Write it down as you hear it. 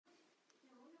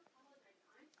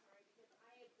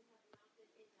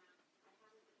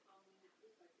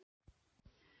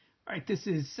All right, this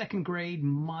is second grade,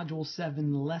 Module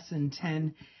 7, Lesson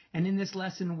 10. And in this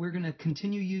lesson, we're going to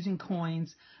continue using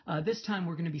coins. This time,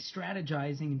 we're going to be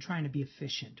strategizing and trying to be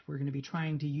efficient. We're going to be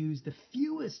trying to use the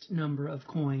fewest number of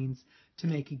coins to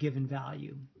make a given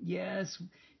value. Yes,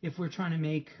 if we're trying to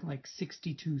make like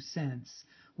 62 cents,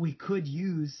 we could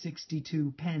use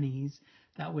 62 pennies.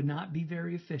 That would not be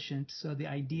very efficient. So the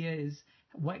idea is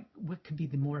what could be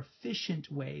the more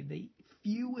efficient way, the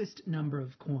fewest number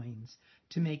of coins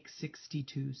to make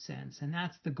 62 cents. And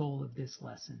that's the goal of this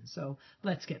lesson. So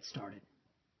let's get started.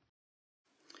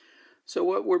 So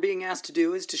what we're being asked to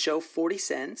do is to show 40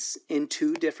 cents in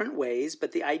two different ways,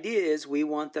 but the idea is we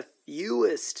want the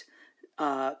fewest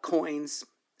coins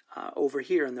over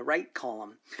here in the right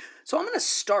column. So I'm going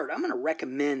to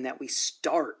recommend that we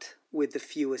start with the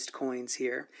fewest coins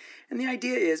here. And the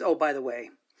idea is, oh, by the way,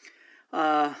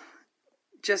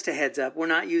 just a heads up, we're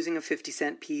not using a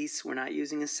 50-cent piece. We're not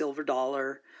using a silver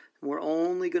dollar. We're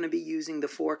only going to be using the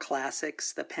four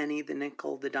classics, the penny, the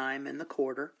nickel, the dime, and the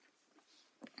quarter.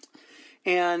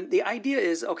 And the idea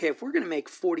is, okay, if we're going to make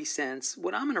 40 cents,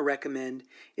 what I'm going to recommend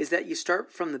is that you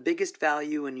start from the biggest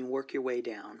value and you work your way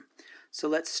down. So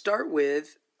let's start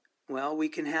with, well, we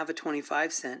can have a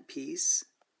 25-cent piece.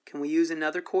 Can we use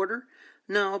another quarter?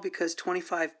 No, because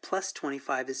 25 plus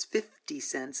 25 is 50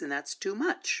 cents, and that's too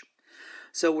much.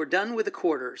 So we're done with the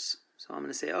quarters. So I'm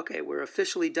going to say, okay, we're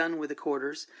officially done with the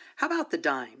quarters. How about the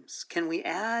dimes? Can we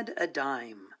add a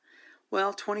dime?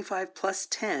 Well, 25 plus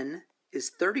 10 is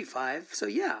 35, so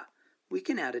yeah, we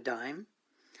can add a dime.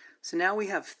 So now we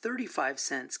have 35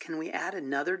 cents. Can we add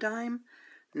another dime?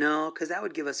 No, because that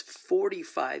would give us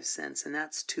 45 cents, and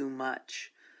that's too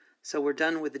much. So we're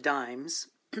done with the dimes.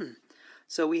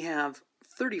 So we have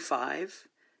 35.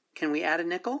 Can we add a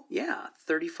nickel? Yeah,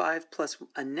 35 plus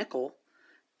a nickel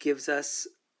gives us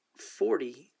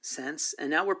 40 cents,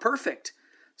 and now we're perfect.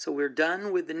 So we're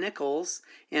done with the nickels,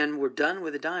 and we're done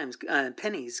with the dimes,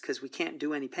 pennies, because we can't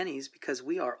do any pennies because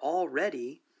we are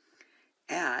already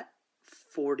at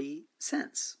 40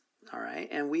 cents. All right,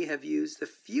 and we have used the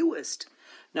fewest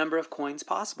number of coins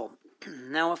possible.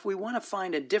 Now, if we want to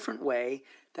find a different way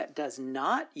that does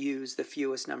not use the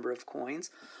fewest number of coins,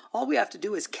 all we have to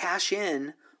do is cash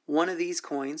in one of these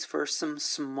coins for some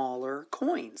smaller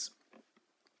coins.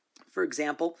 For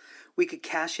example, we could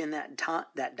cash in that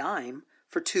dime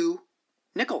for 2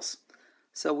 nickels.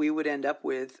 So we would end up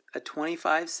with a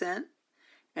 25 cent,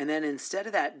 and then instead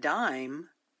of that dime,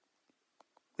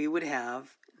 we would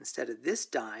have, instead of this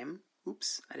dime,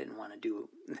 oops, I didn't want to do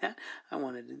that. I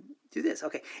wanted to do this.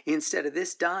 Okay, instead of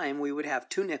this dime, we would have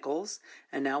 2 nickels,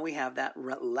 and now we have that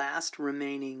last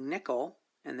remaining nickel,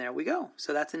 and there we go.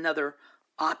 So that's another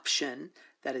option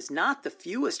that is not the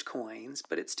fewest coins,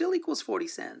 but it still equals 40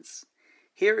 cents.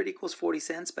 Here it equals 40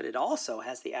 cents, but it also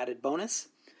has the added bonus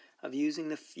of using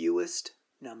the fewest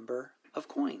number of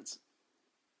coins.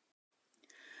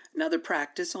 Another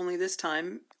practice, only this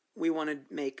time we want to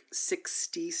make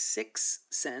 66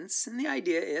 cents. And the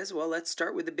idea is, well, let's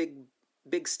start with the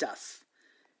big stuff.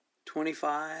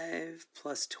 25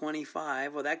 plus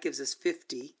 25, well, that gives us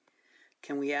 50.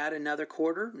 Can we add another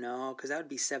quarter? No, because that would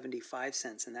be 75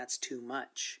 cents, and that's too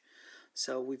much.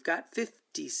 So we've got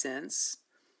 50 cents.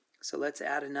 So let's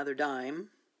add another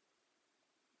dime.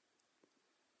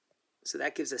 So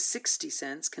that gives us 60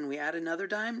 cents. Can we add another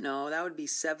dime? No, that would be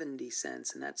 70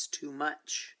 cents, and that's too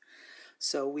much.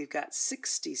 So we've got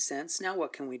 60 cents. Now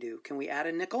what can we do? Can we add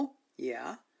a nickel?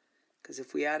 Yeah, because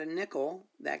if we add a nickel,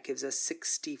 that gives us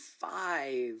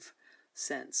 65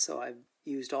 cents. So I've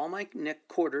used all my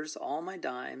quarters, all my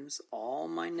dimes, all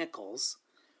my nickels.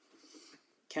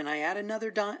 Can I add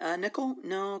another nickel?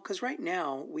 No, because right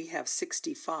now we have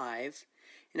 65.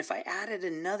 And if I added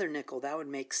another nickel, that would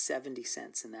make 70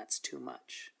 cents, and that's too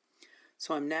much.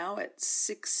 So I'm now at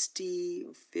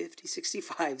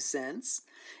 65 cents.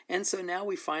 And so now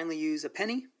we finally use a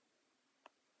penny.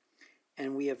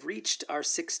 And we have reached our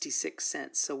 66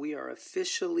 cents. So we are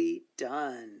officially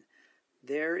done.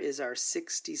 There is our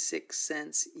 66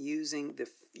 cents using the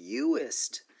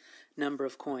fewest number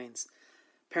of coins.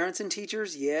 Parents and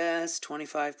teachers, yes,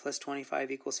 25 plus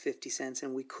 25 equals 50 cents,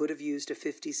 and we could have used a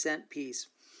 50-cent piece,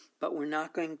 but we're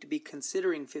not going to be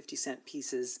considering 50-cent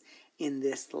pieces in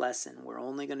this lesson. We're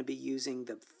only going to be using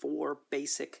the 4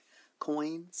 basic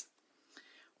coins.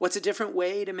 What's a different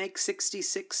way to make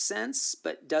 66 cents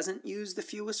but doesn't use the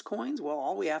fewest coins? Well,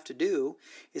 all we have to do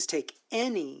is take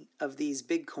any of these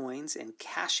big coins and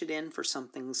cash it in for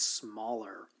something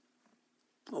smaller.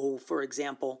 Oh, for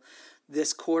example,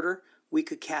 this quarter, we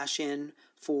could cash in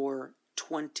for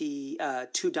 2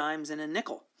 dimes and a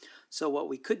nickel. So what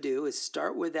we could do is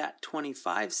start with that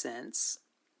 25 cents,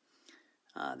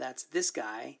 That's this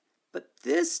guy. But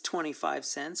this 25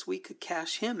 cents, we could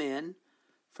cash him in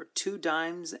for 2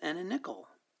 dimes and a nickel.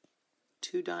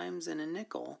 2 dimes and a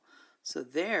nickel. So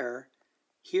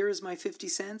here is my 50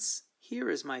 cents. Here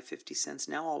is my 50 cents.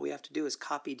 Now all we have to do is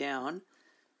copy down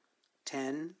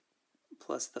 10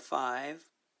 plus the 5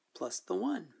 plus the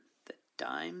 1. The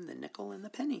dime, the nickel, and the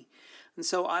penny. And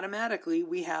so automatically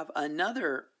we have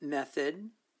another method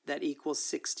that equals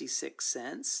 66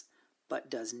 cents, but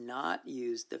does not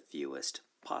use the fewest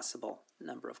possible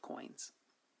number of coins.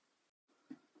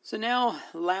 So now,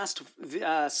 last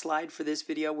slide for this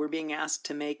video, we're being asked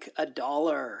to make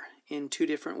 $1 in 2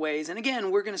 different ways. And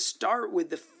again, we're going to start with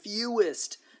the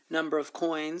fewest number of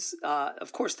coins.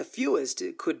 Of course, the fewest,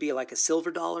 it could be like a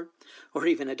silver dollar or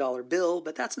even a dollar bill,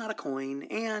 but that's not a coin.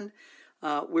 And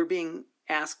we're being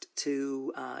asked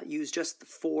to use just the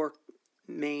 4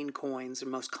 main coins, or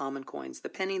most common coins: the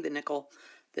penny, the nickel,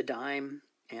 the dime,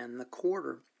 and the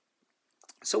quarter.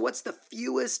 So what's the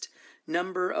fewest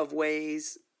number of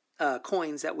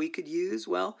coins that we could use?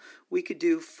 Well, we could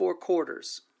do 4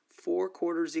 quarters. 4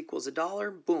 quarters equals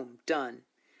 $1. Boom, done.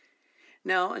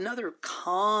 Now, another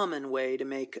common way to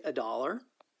make $1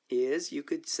 is you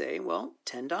could say, well,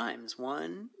 10 dimes.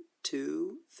 1,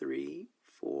 2, 3,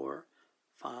 4,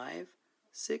 5,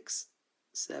 6,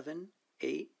 7,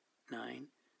 8, 9,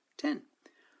 10.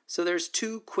 So there's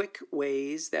 2 quick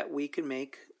ways that we can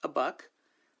make a buck.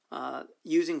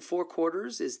 Using 4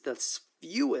 quarters is the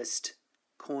fewest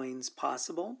coins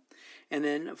possible. And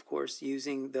then, of course,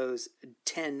 using those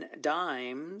 10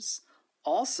 dimes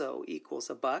also equals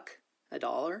a buck,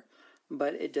 $1,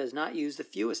 but it does not use the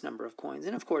fewest number of coins.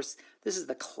 And of course, this is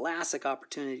the classic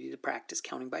opportunity to practice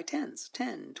counting by tens.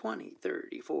 10, 20,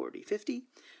 30, 40, 50,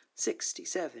 60,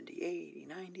 70, 80,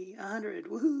 90, 100,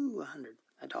 woohoo, 100,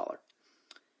 $1.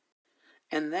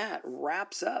 And that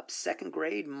wraps up 2nd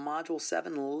grade Module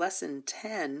 7, Lesson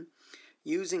 10,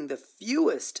 using the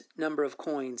fewest number of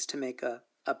coins to make a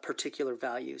particular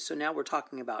value. So now we're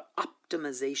talking about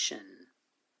optimization.